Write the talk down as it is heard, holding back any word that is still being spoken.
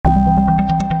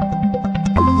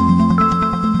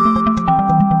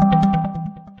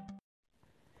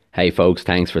Hey folks,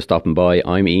 thanks for stopping by.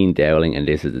 I'm Ian Dowling and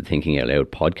this is the Thinking Out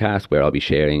Loud podcast where I'll be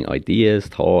sharing ideas,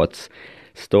 thoughts,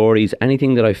 stories,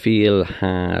 anything that I feel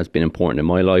has been important in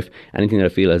my life, anything that I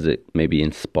feel has maybe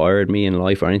inspired me in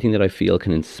life, or anything that I feel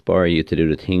can inspire you to do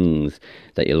the things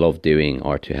that you love doing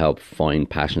or to help find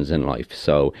passions in life.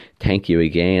 So thank you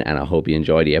again and I hope you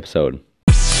enjoy the episode.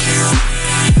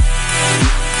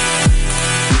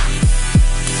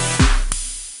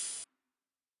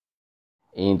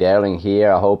 Ian Dowling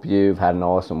here. I hope you've had an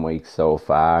awesome week so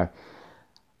far.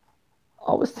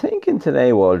 I was thinking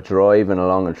today while driving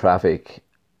along in traffic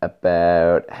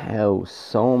about how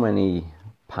so many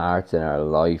parts in our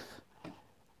life,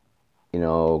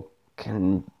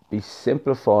 can be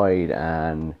simplified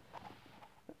and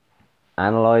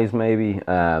analysed maybe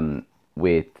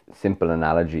with simple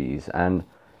analogies. And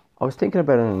I was thinking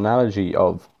about an analogy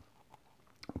of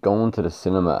going to the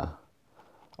cinema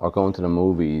or going to the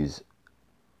movies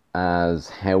as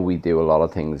how we do a lot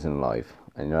of things in life.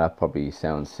 And that probably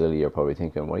sounds silly. You're probably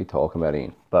thinking, what are you talking about,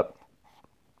 Ian? But,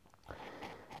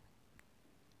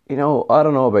 I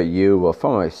don't know about you, but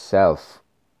for myself,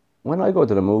 when I go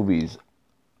to the movies,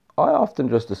 I often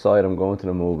just decide I'm going to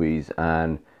the movies,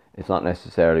 and it's not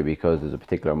necessarily because there's a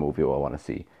particular movie I want to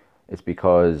see. It's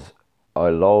because I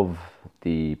love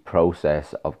the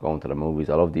process of going to the movies.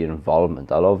 I love the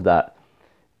involvement. I love that,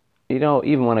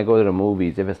 even when I go to the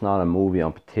movies, if it's not a movie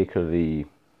I'm particularly,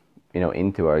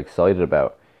 into or excited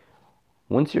about,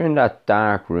 once you're in that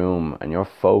dark room and you're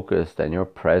focused and you're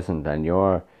present and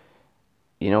you're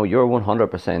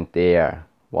 100% there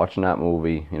watching that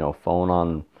movie, phone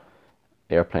on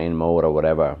airplane mode or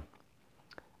whatever,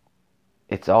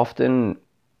 it's often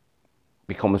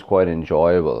becomes quite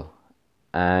enjoyable.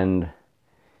 And,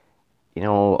 I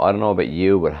don't know about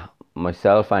you, but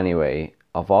myself anyway,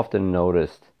 I've often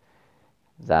noticed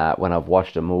that when I've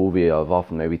watched a movie, I've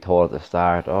often maybe thought at the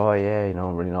start, oh yeah,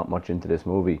 I'm really not much into this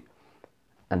movie.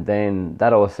 And then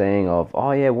that old saying of,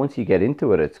 oh yeah, once you get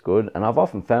into it, it's good. And I've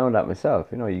often found that myself.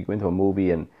 You go into a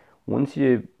movie and once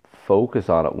you focus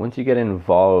on it, once you get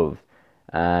involved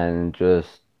and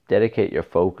just dedicate your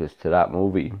focus to that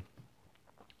movie,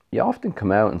 you often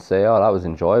come out and say, oh, that was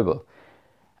enjoyable.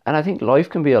 And I think life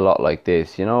can be a lot like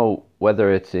this,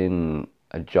 whether it's in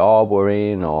a job we're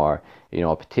in or,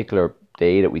 a particular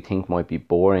day that we think might be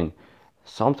boring.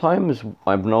 Sometimes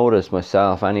I've noticed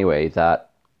myself anyway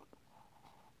that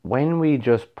when we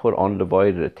just put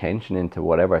undivided attention into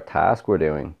whatever task we're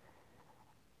doing,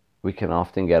 we can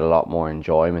often get a lot more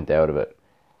enjoyment out of it.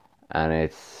 And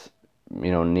it's,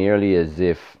 nearly as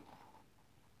if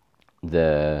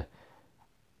the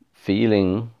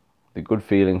feeling, the good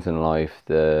feelings in life,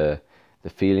 the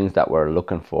feelings that we're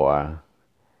looking for,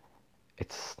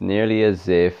 it's nearly as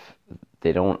if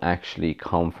they don't actually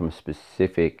come from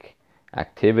specific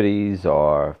activities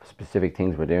or specific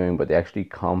things we're doing, but they actually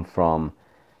come from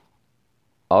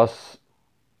us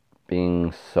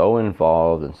being so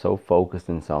involved and so focused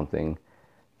in something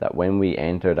that when we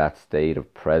enter that state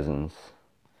of presence,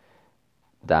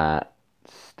 that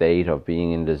state of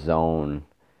being in the zone,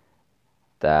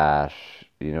 that,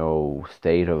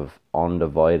 state of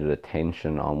undivided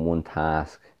attention on one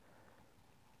task,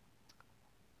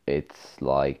 it's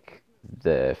like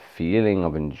the feeling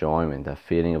of enjoyment, the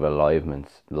feeling of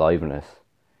aliveness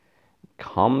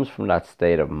comes from that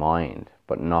state of mind,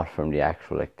 but not from the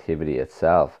actual activity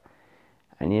itself.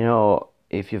 And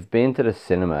if you've been to the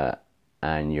cinema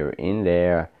and you're in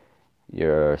there,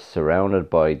 you're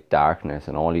surrounded by darkness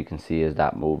and all you can see is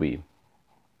that movie,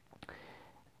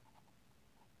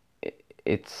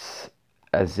 it's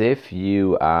as if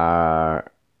you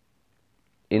are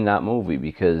in that movie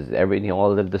because everything,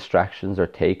 all the distractions are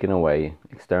taken away,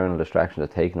 external distractions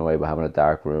are taken away by having a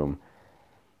dark room,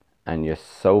 and you're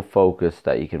so focused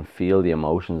that you can feel the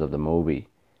emotions of the movie.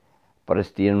 But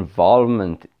it's the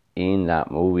involvement in that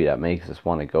movie that makes us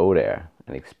want to go there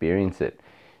and experience it.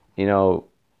 I don't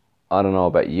know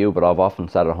about you, but I've often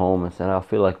sat at home and said, I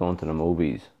feel like going to the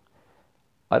movies.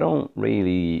 I don't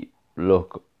really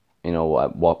look,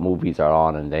 at what movies are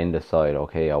on and then decide,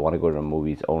 okay, I want to go to the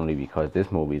movies only because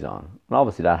this movie's on. And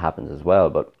obviously that happens as well,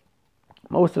 but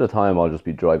most of the time I'll just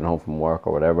be driving home from work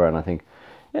or whatever and I think,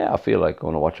 yeah, I feel like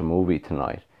going to watch a movie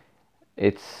tonight.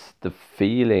 It's the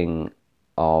feeling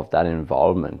of that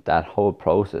involvement, that whole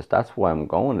process. That's why I'm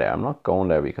going there. I'm not going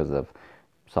there because of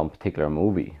some particular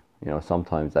movie.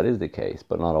 Sometimes that is the case,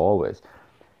 but not always.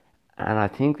 And I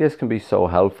think this can be so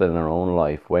helpful in our own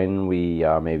life when we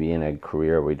are maybe in a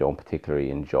career we don't particularly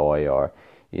enjoy, or,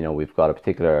 we've got a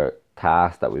particular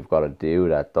task that we've got to do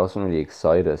that doesn't really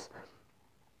excite us.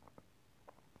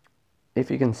 If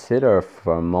you consider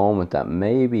for a moment that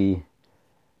maybe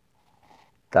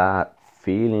that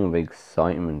feeling of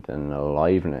excitement and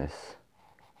aliveness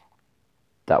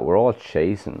that we're all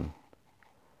chasing,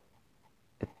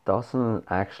 it doesn't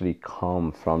actually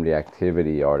come from the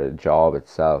activity or the job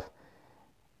itself,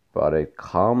 but it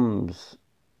comes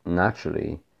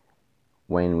naturally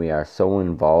when we are so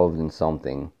involved in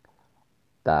something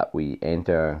that we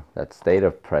enter that state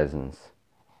of presence,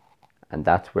 and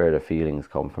that's where the feelings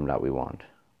come from that we want.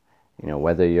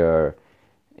 Whether you're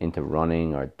into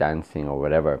running or dancing or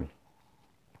whatever,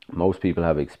 most people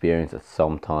have experienced at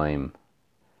some time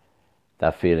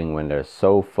that feeling when they're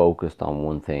so focused on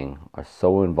one thing or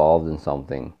so involved in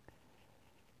something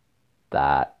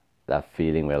that that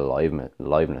feeling with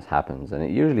aliveness happens. And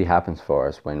it usually happens for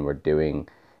us when we're doing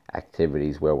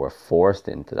activities where we're forced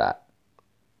into that.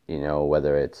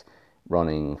 Whether it's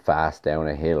running fast down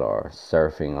a hill or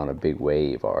surfing on a big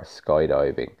wave or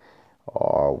skydiving,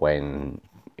 or when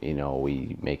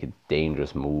we make a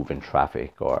dangerous move in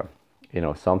traffic, or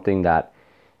something that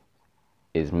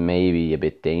is maybe a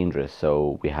bit dangerous,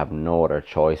 so we have no other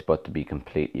choice but to be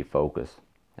completely focused.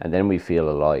 And then we feel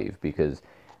alive because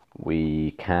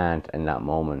we can't in that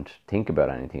moment think about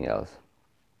anything else.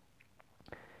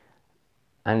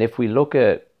 And if we look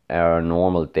at our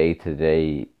normal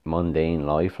day-to-day mundane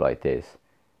life like this,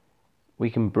 we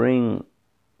can bring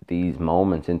these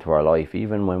moments into our life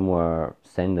even when we're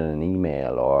sending an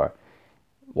email or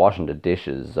washing the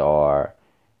dishes, or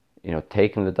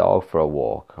taking the dog for a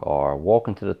walk, or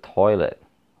walking to the toilet,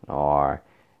 or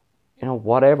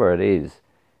whatever it is.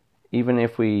 Even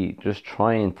if we just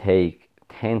try and take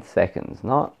 10 seconds,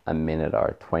 not a minute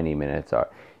or 20 minutes, or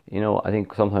I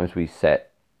think sometimes we set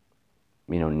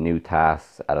new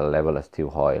tasks at a level that's too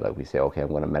high. Like we say, okay, I'm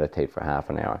going to meditate for half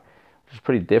an hour, which is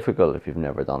pretty difficult if you've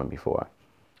never done it before.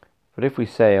 But if we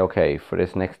say, okay, for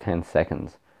this next 10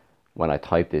 seconds, when I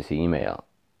type this email,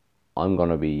 I'm going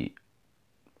to be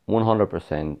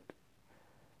 100%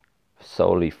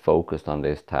 solely focused on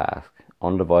this task,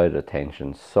 undivided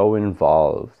attention, so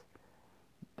involved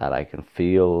that I can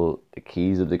feel the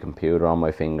keys of the computer on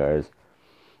my fingers.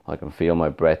 I can feel my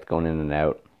breath going in and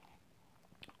out.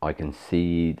 I can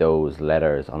see those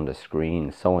letters on the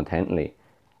screen so intently.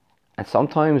 And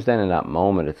sometimes then in that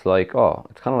moment, it's like, oh,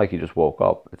 it's kind of like you just woke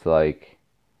up. It's like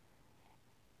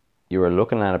you were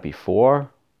looking at it before,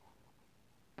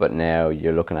 but now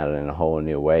you're looking at it in a whole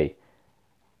new way.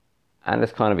 And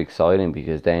it's kind of exciting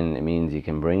because then it means you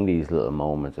can bring these little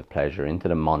moments of pleasure into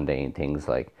the mundane things,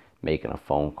 like making a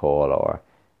phone call, or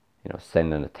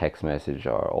sending a text message,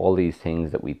 or all these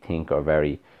things that we think are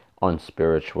very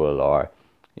unspiritual, or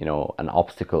an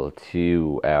obstacle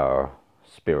to our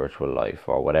spiritual life,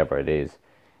 or whatever it is.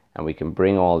 And we can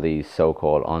bring all these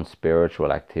so-called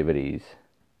unspiritual activities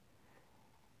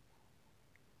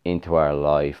into our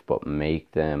life, but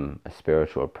make them a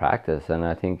spiritual practice. And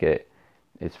I think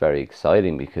it's very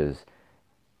exciting because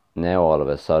now all of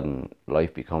a sudden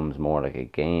life becomes more like a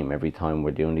game. Every time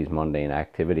we're doing these mundane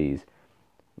activities,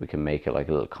 we can make it like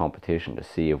a little competition to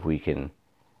see if we can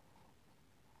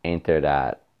enter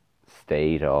that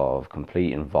state of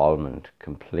complete involvement,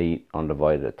 complete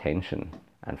undivided attention,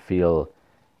 and feel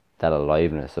that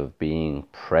aliveness of being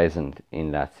present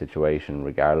in that situation,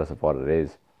 regardless of what it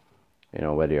is.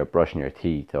 Whether you're brushing your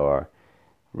teeth, or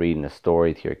reading a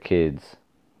story to your kids,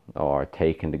 or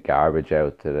taking the garbage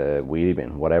out to the wheelie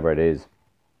bin, whatever it is.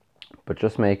 But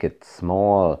just make it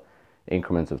small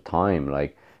increments of time,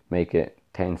 like make it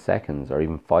 10 seconds or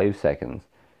even 5 seconds,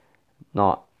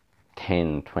 not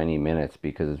 10, 20 minutes,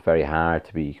 because it's very hard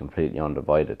to be completely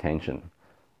undivided attention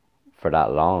for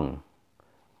that long.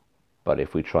 But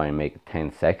if we try and make it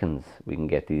 10 seconds, we can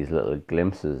get these little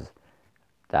glimpses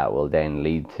that will then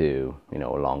lead to,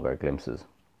 longer glimpses.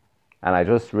 And I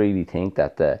just really think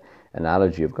that the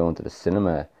analogy of going to the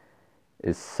cinema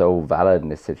is so valid in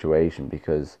this situation,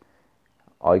 because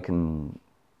I can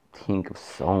think of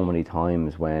so many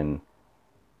times when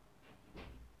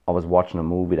I was watching a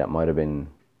movie that might have been,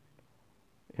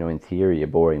 in theory, a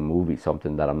boring movie,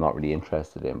 something that I'm not really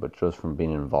interested in, but just from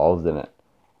being involved in it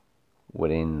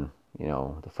within,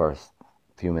 the first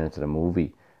few minutes of the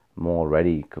movie, I'm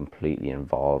already completely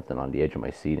involved and on the edge of my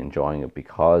seat enjoying it,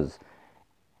 because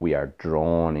we are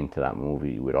drawn into that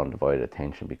movie with undivided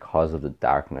attention because of the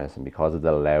darkness and because of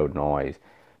the loud noise.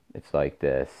 It's like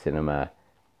the cinema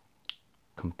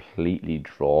completely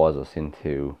draws us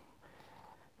into,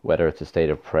 whether it's a state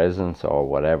of presence or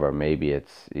whatever. Maybe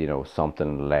it's,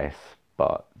 something less,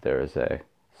 but there's a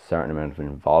certain amount of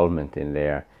involvement in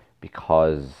there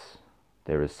because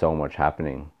there is so much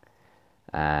happening.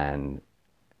 And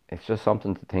it's just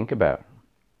something to think about.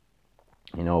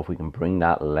 If we can bring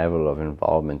that level of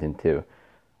involvement into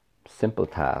simple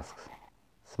tasks,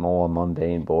 small,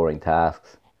 mundane, boring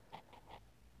tasks,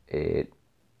 it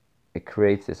it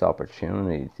creates this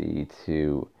opportunity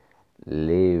to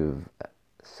live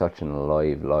such an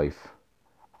alive life,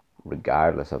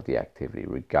 regardless of the activity,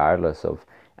 regardless of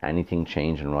anything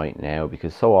changing right now.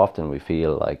 Because so often we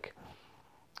feel like,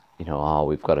 oh,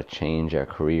 we've got to change our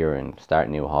career and start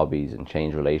new hobbies and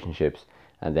change relationships,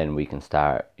 and then we can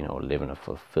start, living a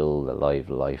fulfilled, alive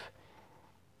life.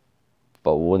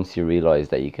 But once you realize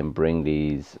that you can bring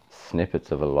these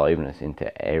snippets of aliveness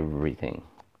into everything,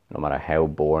 no matter how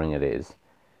boring it is,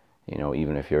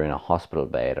 even if you're in a hospital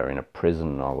bed or in a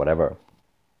prison or whatever,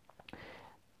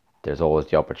 there's always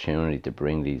the opportunity to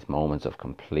bring these moments of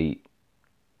complete,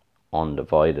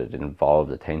 undivided,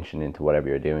 involved attention into whatever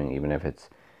you're doing, even if it's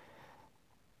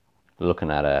looking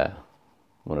at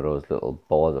one of those little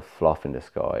balls of fluff in the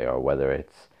sky, or whether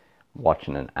it's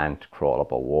watching an ant crawl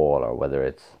up a wall, or whether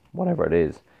it's whatever it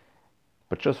is,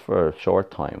 but just for a short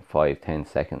time, 5-10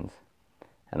 seconds.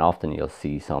 And often you'll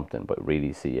see something, but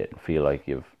really see it and feel like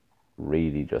you've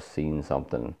really just seen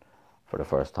something for the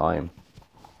first time.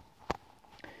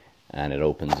 And it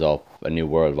opens up a new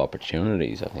world of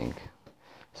opportunities, I think.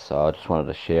 So I just wanted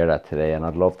to share that today, and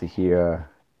I'd love to hear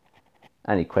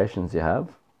any questions you have.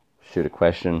 Shoot a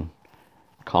question,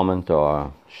 comment,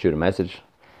 or shoot a message,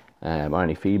 or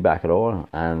any feedback at all,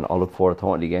 and I'll look forward to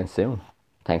talking to you again soon.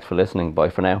 Thanks for listening. Bye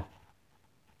for now.